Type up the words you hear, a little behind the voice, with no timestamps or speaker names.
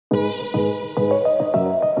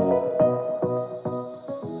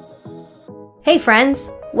Hey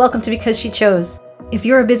friends, welcome to Because She Chose. If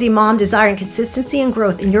you're a busy mom desiring consistency and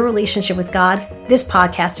growth in your relationship with God, this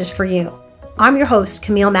podcast is for you. I'm your host,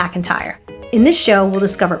 Camille McIntyre. In this show, we'll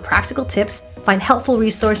discover practical tips, find helpful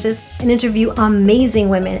resources, and interview amazing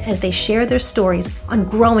women as they share their stories on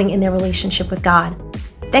growing in their relationship with God.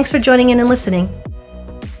 Thanks for joining in and listening.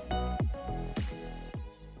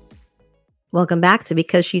 Welcome back to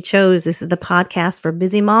Because She Chose. This is the podcast for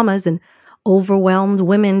busy mamas and overwhelmed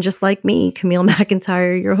women just like me, Camille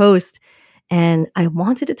McIntyre, your host. And I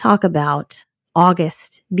wanted to talk about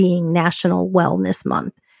August being National Wellness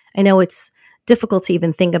Month. I know it's difficult to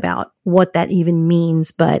even think about what that even means,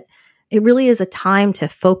 but it really is a time to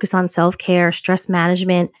focus on self-care, stress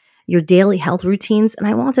management, your daily health routines. And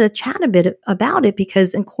I wanted to chat a bit about it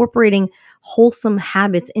because incorporating wholesome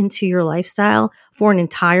habits into your lifestyle for an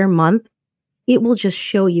entire month, it will just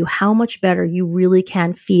show you how much better you really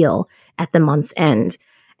can feel at the month's end.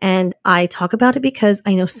 And I talk about it because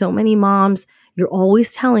I know so many moms, you're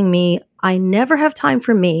always telling me, I never have time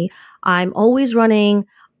for me. I'm always running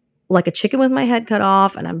like a chicken with my head cut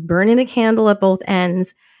off and I'm burning the candle at both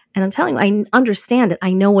ends. And I'm telling you, I understand it.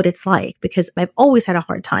 I know what it's like because I've always had a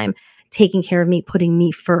hard time taking care of me, putting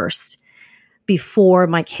me first before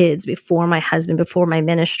my kids, before my husband, before my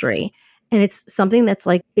ministry. And it's something that's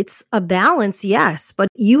like, it's a balance, yes, but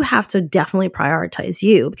you have to definitely prioritize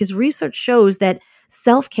you because research shows that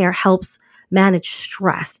self-care helps manage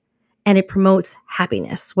stress and it promotes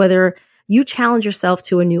happiness. Whether you challenge yourself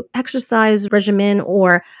to a new exercise regimen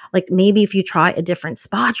or like maybe if you try a different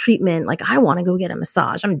spa treatment, like I want to go get a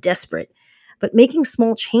massage, I'm desperate. But making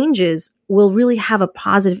small changes will really have a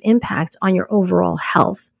positive impact on your overall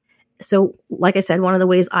health. So like I said, one of the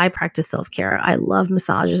ways I practice self-care, I love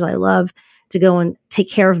massages. I love to go and take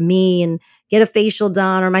care of me and get a facial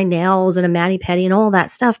done or my nails and a mani-pedi and all that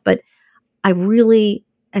stuff. But I really,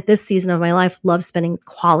 at this season of my life, love spending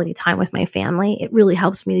quality time with my family. It really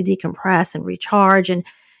helps me to decompress and recharge. And,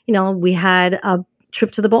 you know, we had a trip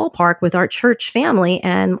to the ballpark with our church family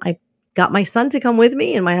and I got my son to come with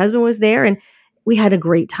me and my husband was there and we had a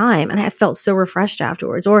great time and I felt so refreshed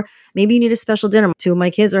afterwards. Or maybe you need a special dinner. Two of my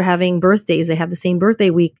kids are having birthdays. They have the same birthday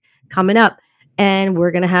week coming up and we're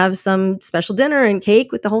going to have some special dinner and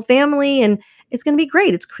cake with the whole family. And it's going to be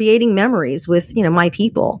great. It's creating memories with, you know, my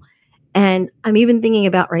people. And I'm even thinking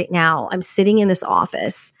about right now, I'm sitting in this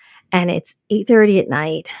office and it's 8:30 at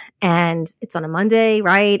night and it's on a Monday,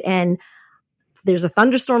 right? And there's a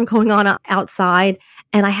thunderstorm going on outside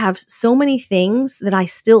and I have so many things that I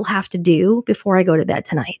still have to do before I go to bed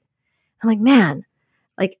tonight. I'm like, man,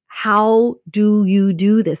 like, how do you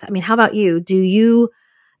do this? I mean, how about you? Do you,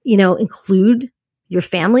 include your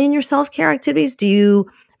family in your self-care activities? Do you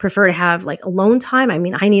prefer to have like alone time? I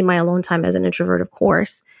mean, I need my alone time as an introvert, of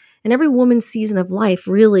course. And every woman's season of life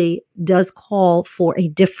really does call for a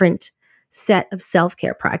different set of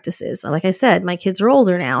self-care practices. Like I said, my kids are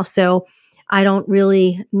older now, so I don't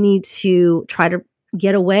really need to try to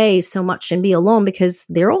get away so much and be alone because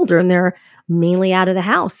they're older and they're mainly out of the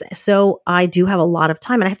house. So I do have a lot of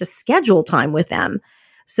time and I have to schedule time with them.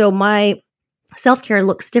 So my self-care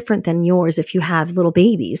looks different than yours if you have little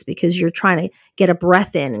babies because you're trying to get a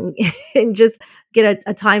breath in and just get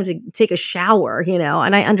a time to take a shower,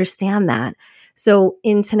 and I understand that. So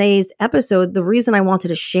in today's episode, the reason I wanted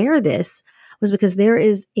to share this was because there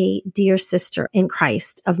is a dear sister in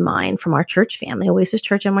Christ of mine from our church family, Oasis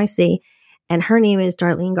Church NYC, and her name is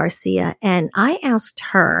Darlene Garcia. And I asked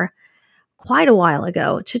her quite a while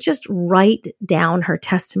ago to just write down her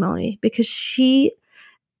testimony because she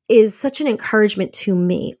is such an encouragement to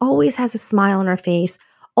me, always has a smile on her face,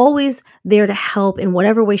 always there to help in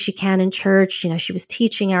whatever way she can in church. She was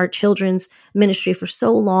teaching our children's ministry for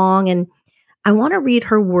so long. And I want to read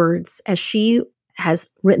her words as she has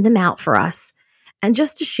written them out for us and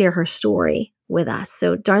just to share her story with us.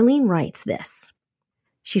 So Darlene writes this.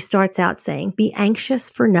 She starts out saying, "Be anxious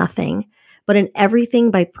for nothing, but in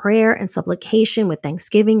everything by prayer and supplication with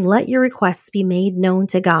thanksgiving, let your requests be made known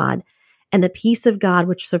to God. And the peace of God,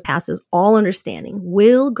 which surpasses all understanding,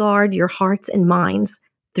 will guard your hearts and minds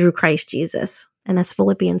through Christ Jesus." And that's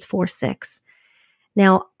Philippians 4:6.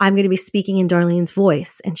 Now, I'm going to be speaking in Darlene's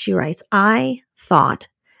voice. And she writes, "I thought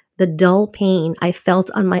the dull pain I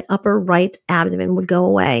felt on my upper right abdomen would go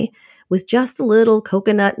away with just a little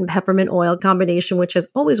coconut and peppermint oil combination, which has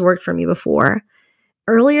always worked for me before.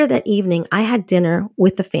 Earlier that evening, I had dinner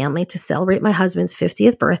with the family to celebrate my husband's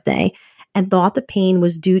 50th birthday and thought the pain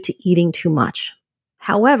was due to eating too much.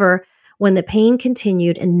 However, when the pain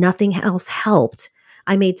continued and nothing else helped,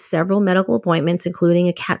 I made several medical appointments, including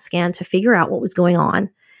a CAT scan, to figure out what was going on.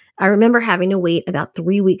 I remember having to wait about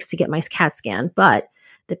 3 weeks to get my CAT scan, but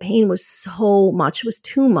the pain was so much, it was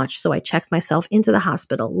too much. So I checked myself into the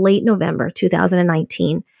hospital late November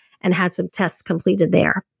 2019 and had some tests completed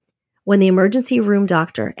there. When the emergency room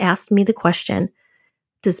doctor asked me the question,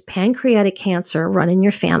 does pancreatic cancer run in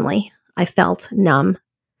your family? I felt numb.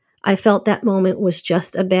 I felt that moment was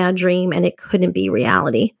just a bad dream and it couldn't be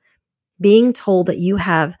reality. Being told that you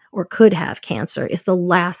have or could have cancer is the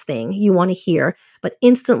last thing you want to hear, but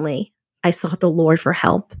instantly I sought the Lord for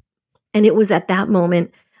help. And it was at that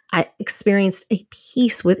moment I experienced a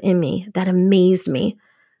peace within me that amazed me.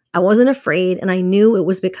 I wasn't afraid, and I knew it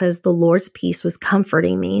was because the Lord's peace was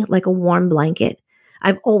comforting me like a warm blanket.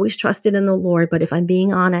 I've always trusted in the Lord, but if I'm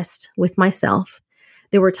being honest with myself,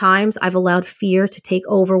 there were times I've allowed fear to take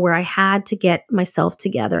over where I had to get myself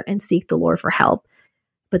together and seek the Lord for help.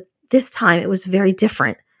 But this time it was very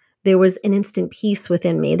different. There was an instant peace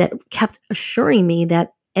within me that kept assuring me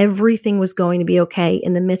that everything was going to be okay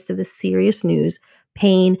in the midst of the serious news,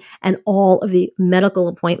 pain, and all of the medical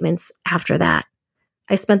appointments after that.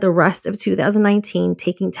 I spent the rest of 2019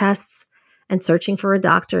 taking tests and searching for a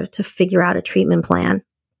doctor to figure out a treatment plan.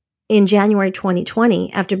 In January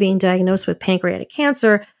 2020, after being diagnosed with pancreatic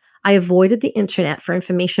cancer, I avoided the internet for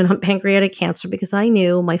information on pancreatic cancer because I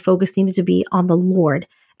knew my focus needed to be on the Lord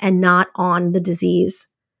and not on the disease.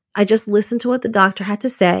 I just listened to what the doctor had to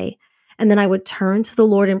say, and then I would turn to the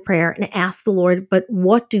Lord in prayer and ask the Lord, but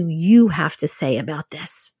what do you have to say about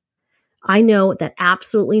this? I know that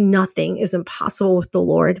absolutely nothing is impossible with the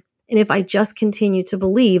Lord. And if I just continue to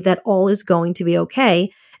believe that all is going to be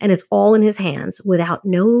okay and it's all in his hands without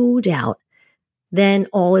no doubt, then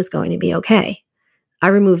all is going to be okay. I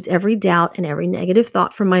removed every doubt and every negative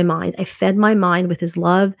thought from my mind. I fed my mind with his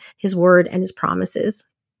love, his word, and his promises.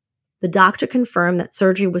 The doctor confirmed that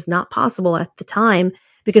surgery was not possible at the time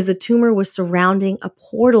because the tumor was surrounding a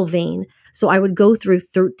portal vein. So I would go through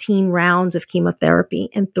 13 rounds of chemotherapy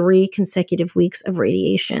and 3 consecutive weeks of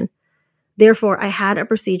radiation. Therefore, I had a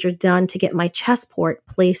procedure done to get my chest port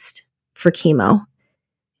placed for chemo.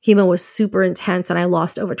 Chemo was super intense and I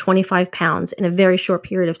lost over 25 pounds in a very short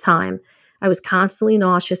period of time. I was constantly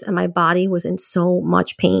nauseous and my body was in so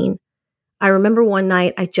much pain. I remember one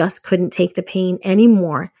night I just couldn't take the pain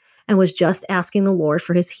anymore and was just asking the Lord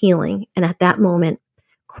for his healing. And at that moment,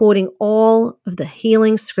 quoting all of the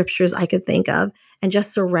healing scriptures I could think of and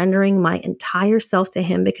just surrendering my entire self to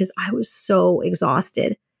him because I was so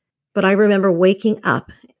exhausted. But I remember waking up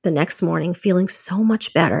the next morning feeling so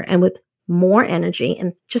much better and with more energy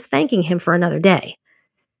and just thanking him for another day.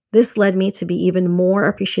 This led me to be even more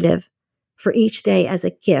appreciative for each day as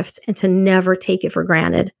a gift and to never take it for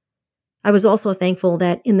granted. I was also thankful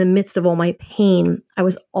that in the midst of all my pain, I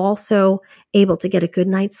was also able to get a good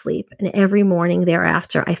night's sleep. And every morning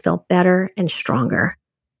thereafter, I felt better and stronger.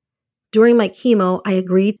 During my chemo, I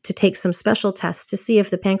agreed to take some special tests to see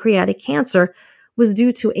if the pancreatic cancer was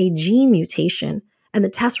due to a gene mutation. And the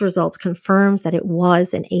test results confirms that it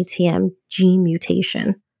was an ATM gene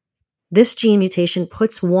mutation. This gene mutation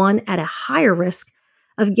puts one at a higher risk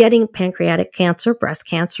of getting pancreatic cancer, breast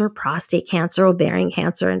cancer, prostate cancer, ovarian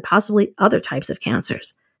cancer, and possibly other types of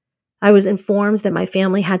cancers. I was informed that my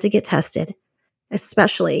family had to get tested,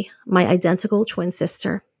 especially my identical twin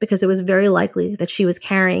sister, because it was very likely that she was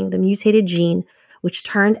carrying the mutated gene, which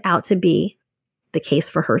turned out to be the case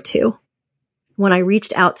for her too. When I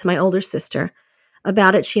reached out to my older sister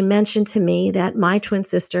about it, she mentioned to me that my twin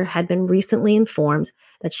sister had been recently informed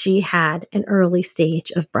that she had an early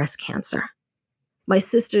stage of breast cancer. My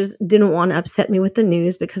sisters didn't want to upset me with the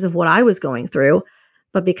news because of what I was going through,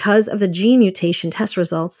 but because of the gene mutation test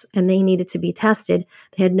results and they needed to be tested,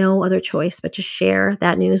 they had no other choice but to share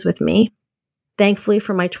that news with me. Thankfully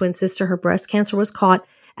for my twin sister, her breast cancer was caught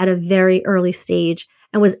at a very early stage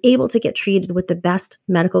and was able to get treated with the best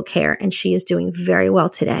medical care, and she is doing very well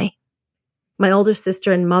today. My older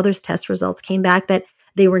sister and mother's test results came back that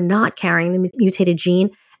they were not carrying the mutated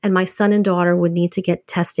gene, and my son and daughter would need to get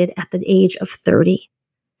tested at the age of 30.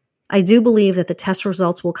 I do believe that the test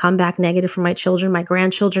results will come back negative for my children, my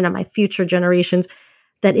grandchildren, and my future generations,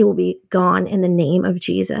 that it will be gone in the name of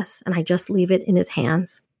Jesus, and I just leave it in his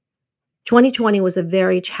hands. 2020 was a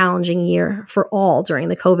very challenging year for all during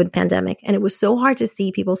the COVID pandemic, and it was so hard to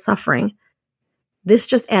see people suffering. This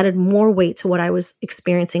just added more weight to what I was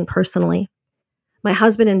experiencing personally. My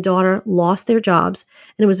husband and daughter lost their jobs,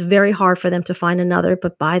 and it was very hard for them to find another,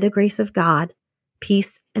 but by the grace of God,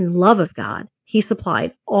 peace and love of God, he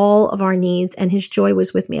supplied all of our needs, and his joy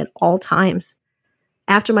was with me at all times.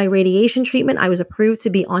 After my radiation treatment, I was approved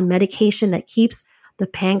to be on medication that keeps the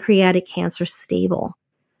pancreatic cancer stable.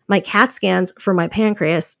 My CAT scans for my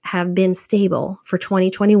pancreas have been stable for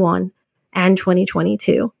 2021 and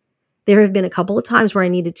 2022. There have been a couple of times where I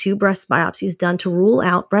needed 2 breast biopsies done to rule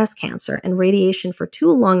out breast cancer and radiation for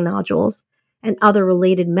 2 lung nodules and other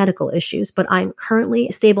related medical issues, but I'm currently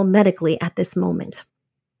stable medically at this moment.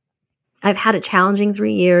 I've had a challenging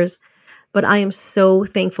 3 years, but I am so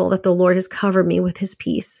thankful that the Lord has covered me with his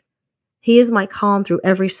peace. He is my calm through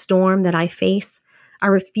every storm that I face. I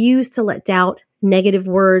refuse to let doubt, negative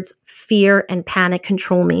words, fear, and panic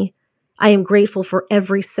control me. I am grateful for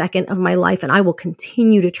every second of my life, and I will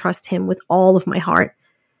continue to trust him with all of my heart.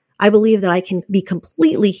 I believe that I can be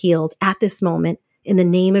completely healed at this moment in the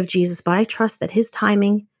name of Jesus, but I trust that his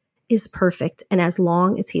timing is perfect, and as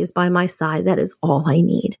long as he is by my side, that is all I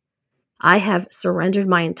need. I have surrendered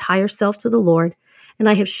my entire self to the Lord, and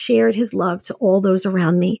I have shared his love to all those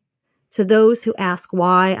around me. To those who ask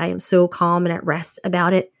why I am so calm and at rest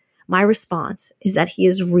about it, my response is that he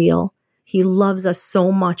is real. He loves us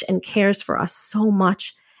so much and cares for us so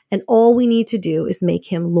much, and all we need to do is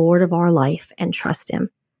make him Lord of our life and trust him.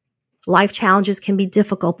 Life challenges can be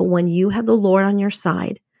difficult, but when you have the Lord on your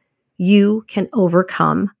side, you can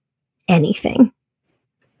overcome anything.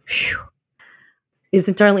 Whew.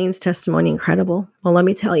 Isn't Darlene's testimony incredible? Well, let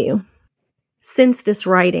me tell you, since this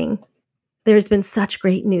writing, there's been such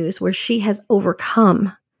great news where she has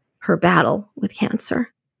overcome her battle with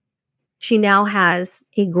cancer. She now has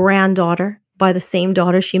a granddaughter by the same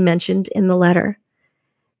daughter she mentioned in the letter,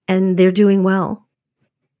 and they're doing well.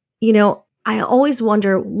 You know, I always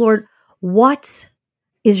wonder, Lord, what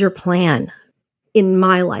is your plan in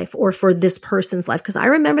my life or for this person's life? Because I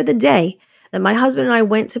remember the day that my husband and I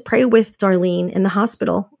went to pray with Darlene in the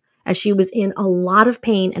hospital as she was in a lot of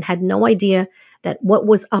pain and had no idea that what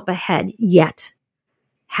was up ahead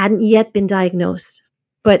hadn't yet been diagnosed.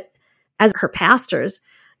 But as her pastors,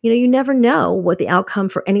 you never know what the outcome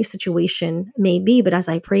for any situation may be. But as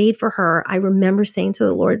I prayed for her, I remember saying to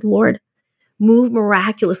the Lord, move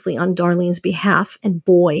miraculously on Darlene's behalf. And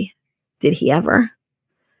boy, did he ever.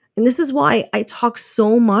 And this is why I talk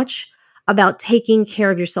so much about taking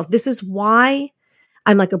care of yourself. This is why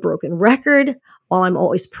I'm like a broken record while I'm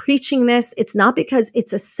always preaching this. It's not because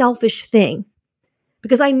it's a selfish thing,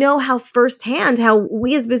 because I know how firsthand how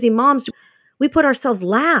we as busy moms, we put ourselves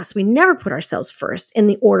last. We never put ourselves first in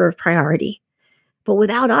the order of priority. But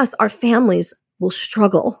without us, our families will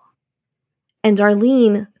struggle. And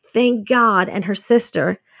Darlene, thank God, and her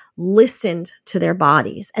sister listened to their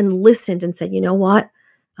bodies and listened and said, you know what?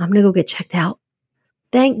 I'm going to go get checked out.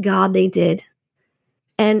 Thank God they did.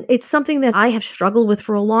 And it's something that I have struggled with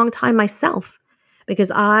for a long time myself, because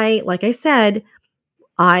like I said,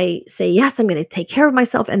 I say, yes, I'm going to take care of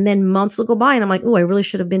myself. And then months will go by and I'm like, oh, I really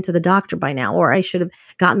should have been to the doctor by now, or I should have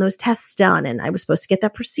gotten those tests done. And I was supposed to get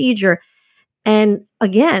that procedure. And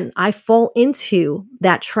again, I fall into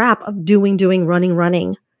that trap of doing,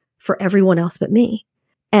 running for everyone else but me.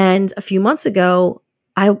 And a few months ago,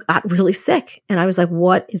 I got really sick and I was like,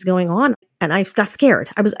 what is going on? And I got scared.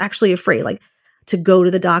 I was actually afraid, to go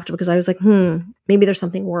to the doctor, because I was like, maybe there's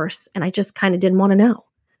something worse. And I just kind of didn't want to know.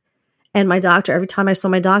 And my doctor, every time I saw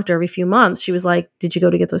my doctor every few months, she was like, did you go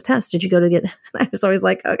to get those tests? Did you go to get, I was always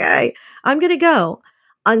like, okay, I'm going to go,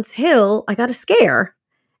 until I got a scare.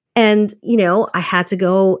 And, I had to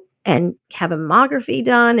go and have a mammography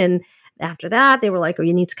done. And after that, they were like, oh,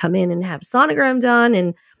 you need to come in and have a sonogram done.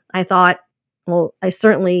 And I thought, well, I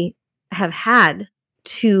certainly have had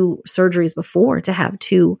 2 surgeries before to have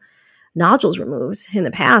 2 nodules removed in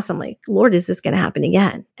the past. I'm like, Lord, is this going to happen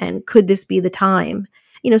again? And could this be the time?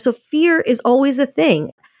 So fear is always a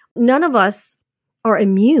thing. None of us are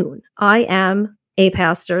immune. I am a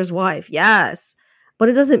pastor's wife. Yes. But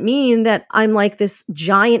it doesn't mean that I'm like this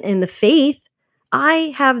giant in the faith.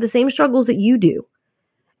 I have the same struggles that you do.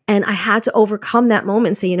 And I had to overcome that moment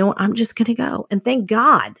and say, you know what, I'm just going to go. And thank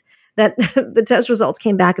God that the test results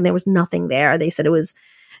came back and there was nothing there. They said it was,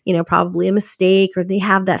 probably a mistake, or they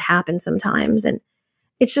have that happen sometimes. And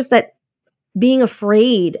it's just that being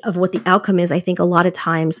afraid of what the outcome is, I think a lot of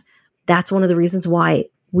times that's one of the reasons why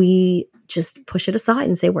we just push it aside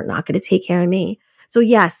and say, we're not going to take care of me. So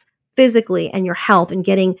yes, physically and your health and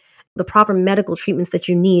getting the proper medical treatments that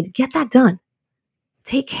you need, get that done.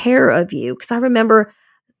 Take care of you. Because I remember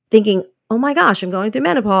thinking, oh my gosh, I'm going through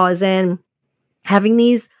menopause and having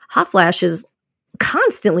these hot flashes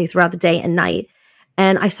constantly throughout the day and night.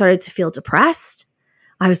 And I started to feel depressed.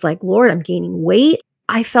 I was like, Lord, I'm gaining weight.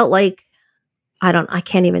 I felt like, I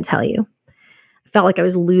can't even tell you. I felt like I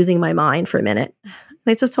was losing my mind for a minute. And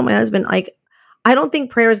I just told my husband, I don't think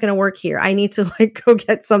prayer is going to work here. I need to go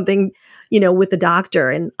get something, with the doctor.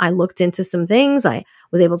 And I looked into some things. I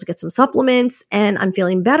was able to get some supplements and I'm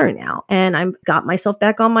feeling better now. And I got myself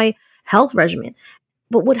back on my health regimen.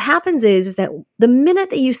 But what happens is that the minute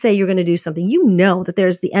that you say you're going to do something, you know that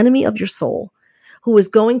there's the enemy of your soul who is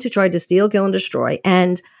going to try to steal, kill, and destroy.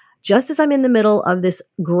 And just as I'm in the middle of this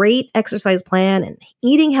great exercise plan and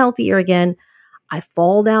eating healthier again, I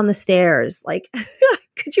fall down the stairs. Like,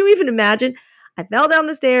 could you even imagine? I fell down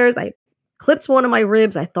the stairs. I clipped one of my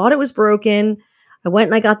ribs. I thought it was broken. I went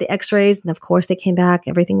and I got the x-rays, and of course they came back.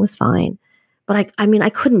 Everything was fine. But I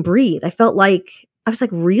couldn't breathe. I felt like, I was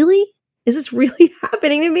like, really? Is this really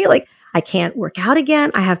happening to me? Like, I can't work out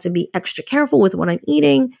again. I have to be extra careful with what I'm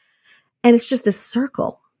eating. And it's just this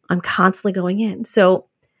circle I'm constantly going in. So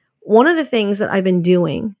one of the things that I've been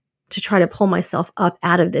doing to try to pull myself up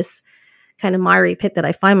out of this kind of miry pit that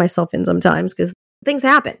I find myself in sometimes, because things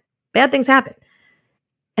happen, bad things happen.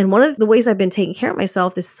 And one of the ways I've been taking care of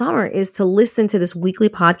myself this summer is to listen to this weekly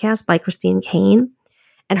podcast by Christine Caine.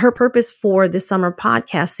 And her purpose for this summer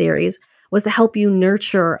podcast series was to help you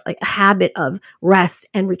nurture like a habit of rest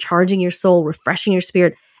and recharging your soul, refreshing your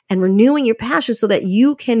spirit, and renewing your passion so that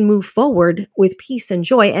you can move forward with peace and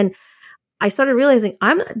joy. And I started realizing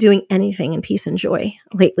I'm not doing anything in peace and joy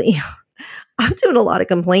lately. I'm doing a lot of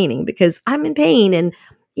complaining because I'm in pain and,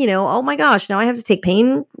 oh my gosh, now I have to take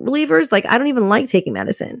pain relievers. Like, I don't even like taking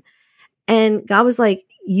medicine. And God was like,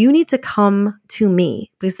 you need to come to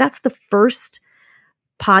me, because that's the first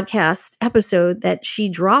podcast episode that she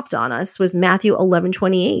dropped on us was Matthew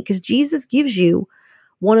 11:28, because Jesus gives you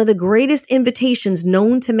one of the greatest invitations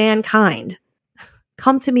known to mankind.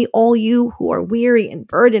 Come to me, all you who are weary and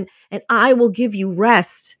burdened, and I will give you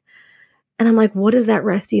rest. And I'm like, what does that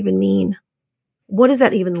rest even mean? What does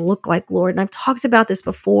that even look like, Lord? And I've talked about this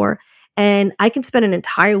before, and I can spend an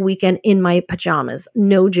entire weekend in my pajamas,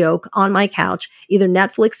 no joke, on my couch, either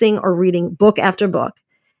Netflixing or reading book after book.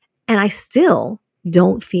 And I still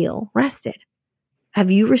don't feel rested.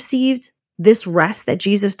 Have you received this rest that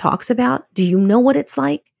Jesus talks about? Do you know what it's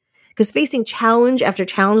like? Because facing challenge after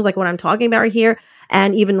challenge, like what I'm talking about right here,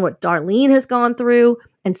 and even what Darlene has gone through,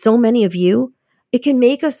 and so many of you, it can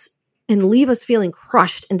make us and leave us feeling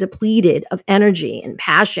crushed and depleted of energy and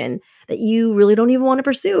passion that you really don't even want to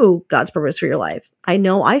pursue God's purpose for your life. I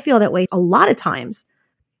know I feel that way a lot of times.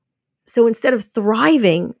 So instead of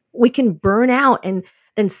thriving, we can burn out and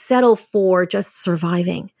then settle for just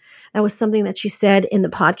surviving. That was something that she said in the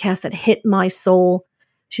podcast that hit my soul.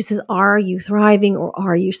 She says, are you thriving or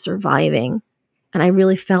are you surviving? And I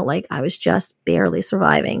really felt like I was just barely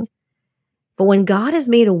surviving. But when God has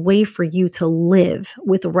made a way for you to live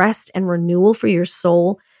with rest and renewal for your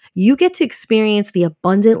soul, you get to experience the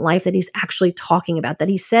abundant life that he's actually talking about, that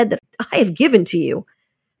he said that I have given to you.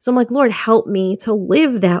 So I'm like, Lord, help me to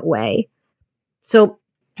live that way. So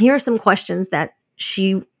here are some questions that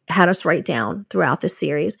she had us write down throughout this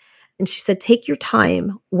series. And she said, take your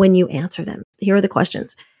time when you answer them. Here are the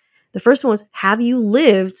questions. The first one was, have you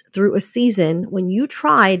lived through a season when you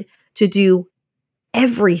tried to do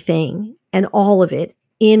everything and all of it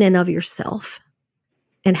in and of yourself?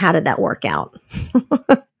 And how did that work out?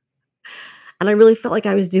 And I really felt like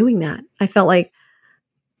I was doing that. I felt like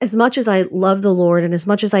as much as I love the Lord and as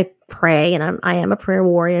much as I pray, and I am a prayer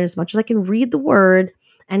warrior, and as much as I can read the word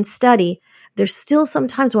and study, there's still some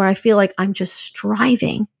times where I feel like I'm just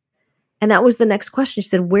striving. And that was the next question. She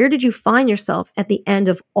said, where did you find yourself at the end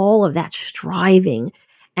of all of that striving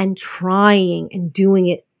and trying and doing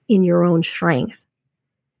it in your own strength?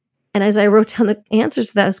 And as I wrote down the answers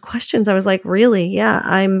to those questions, I was like, really? Yeah,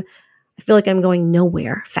 I feel like I'm going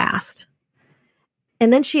nowhere fast.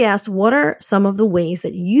 And then she asked, what are some of the ways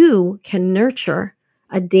that you can nurture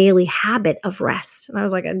a daily habit of rest? And I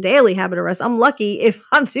was like, a daily habit of rest? I'm lucky if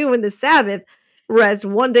I'm doing the Sabbath rest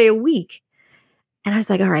one day a week. And I was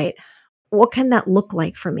like, all right, what can that look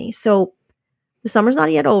like for me? So the summer's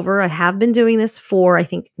not yet over. I have been doing this for, I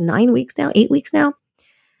think, 8 weeks now.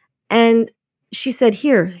 And she said,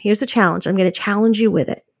 here's a challenge. I'm going to challenge you with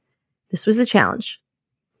it. This was the challenge.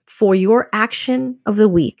 For your action of the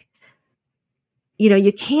week,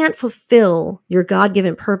 you can't fulfill your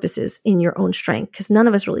God-given purposes in your own strength, because none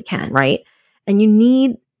of us really can, right? And you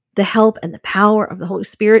need the help and the power of the Holy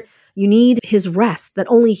Spirit. You need his rest that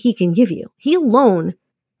only he can give you. He alone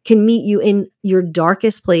can meet you in your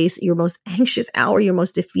darkest place, your most anxious hour, your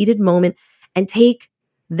most defeated moment, and take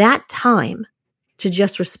that time to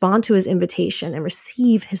just respond to his invitation and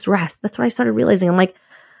receive his rest. That's what I started realizing. I'm like,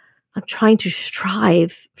 I'm trying to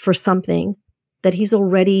strive for something that he's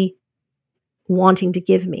already wanting to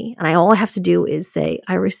give me. And all I have to do is say,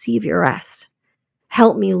 I receive your rest.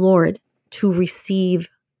 Help me, Lord, to receive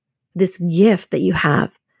this gift that you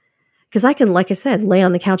have. Because I can, like I said, lay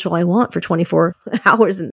on the couch all I want for 24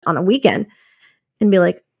 hours on a weekend and be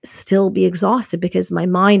like, still be exhausted because my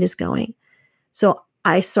mind is going. So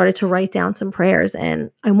I started to write down some prayers, and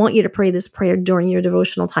I want you to pray this prayer during your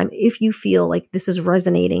devotional time if you feel like this is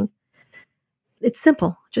resonating. It's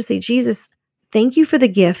simple. Just say, Jesus, thank you for the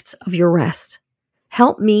gift of your rest.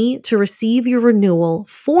 Help me to receive your renewal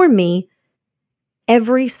for me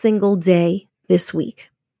every single day this week.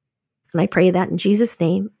 And I pray that in Jesus'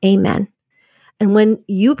 name, amen. And when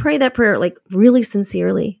you pray that prayer, like really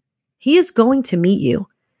sincerely, he is going to meet you.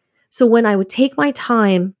 So when I would take my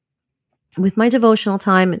time with my devotional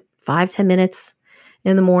time, 5-10 minutes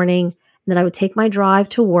in the morning, and then I would take my drive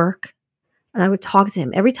to work and I would talk to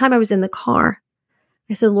him. Every time I was in the car,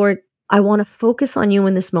 I said, Lord, I want to focus on you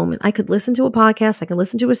in this moment. I could listen to a podcast. I can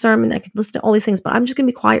listen to a sermon. I could listen to all these things, but I'm just going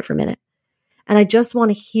to be quiet for a minute. And I just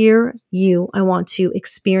want to hear you. I want to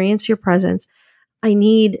experience your presence. I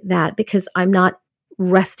need that because I'm not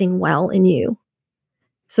resting well in you.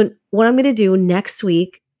 So what I'm going to do next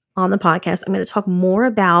week on the podcast, I'm going to talk more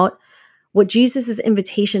about what Jesus'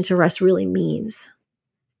 invitation to rest really means.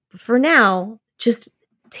 But for now, just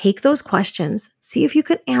take those questions, see if you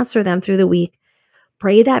can answer them through the week.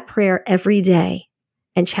 Pray that prayer every day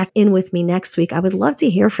and check in with me next week. I would love to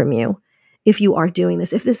hear from you if you are doing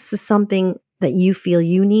this. If this is something that you feel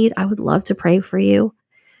you need, I would love to pray for you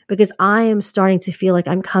because I am starting to feel like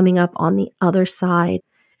I'm coming up on the other side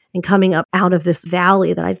and coming up out of this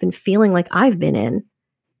valley that I've been feeling like I've been in.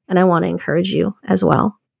 And I want to encourage you as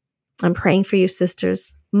well. I'm praying for you,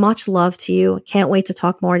 sisters. Much love to you. Can't wait to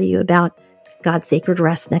talk more to you about God's sacred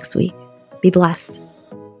rest next week. Be blessed.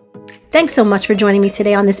 Thanks so much for joining me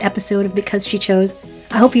today on this episode of Because She Chose.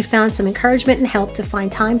 I hope you found some encouragement and help to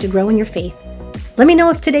find time to grow in your faith. Let me know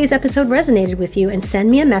if today's episode resonated with you and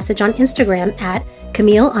send me a message on Instagram at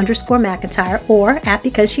Camille_McIntyre or at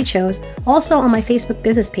Because She Chose, also on my Facebook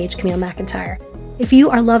business page, Camille McIntyre. If you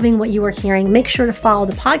are loving what you are hearing, make sure to follow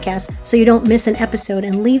the podcast so you don't miss an episode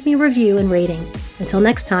and leave me a review and rating. Until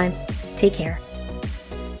next time, take care.